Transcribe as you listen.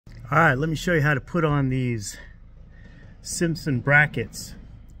All right, let me show you how to put on these Simpson brackets,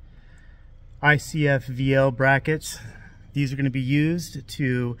 ICVL brackets. These are going to be used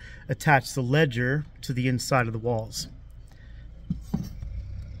to attach the ledger to the inside of the walls. I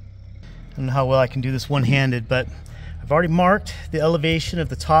don't know how well I can do this one-handed, but I've already marked the elevation of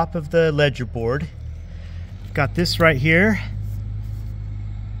the top of the ledger board. I've got this right here.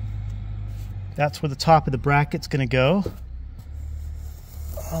 That's where the top of the bracket's going to go.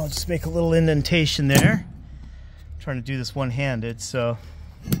 I'll just make a little indentation there. I'm trying to do this one-handed, so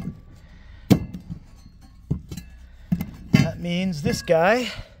that means this guy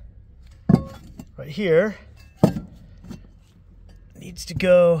right here needs to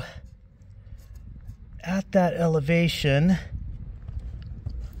go at that elevation.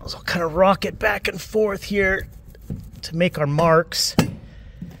 So I'll kind of rock it back and forth here to make our marks,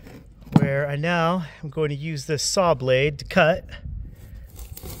 where I now am going to use this saw blade to cut.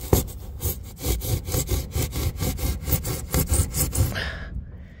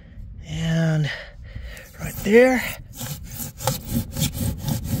 And right there.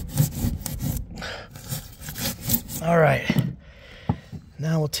 All right,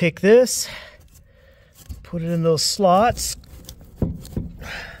 now we'll take this, put it in those slots.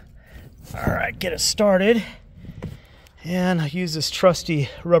 All right, get it started. And I'll use this trusty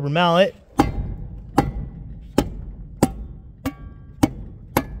rubber mallet.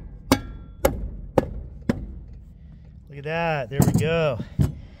 Look at that, there we go.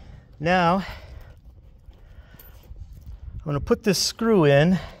 Now, I'm going to put this screw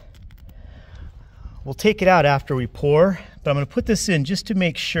in. We'll take it out after we pour, but I'm going to put this in just to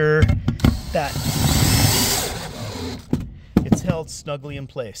make sure that it's held snugly in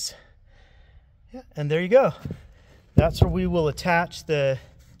place. Yeah, and there you go. That's where we will attach the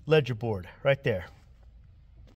ledger board, right there.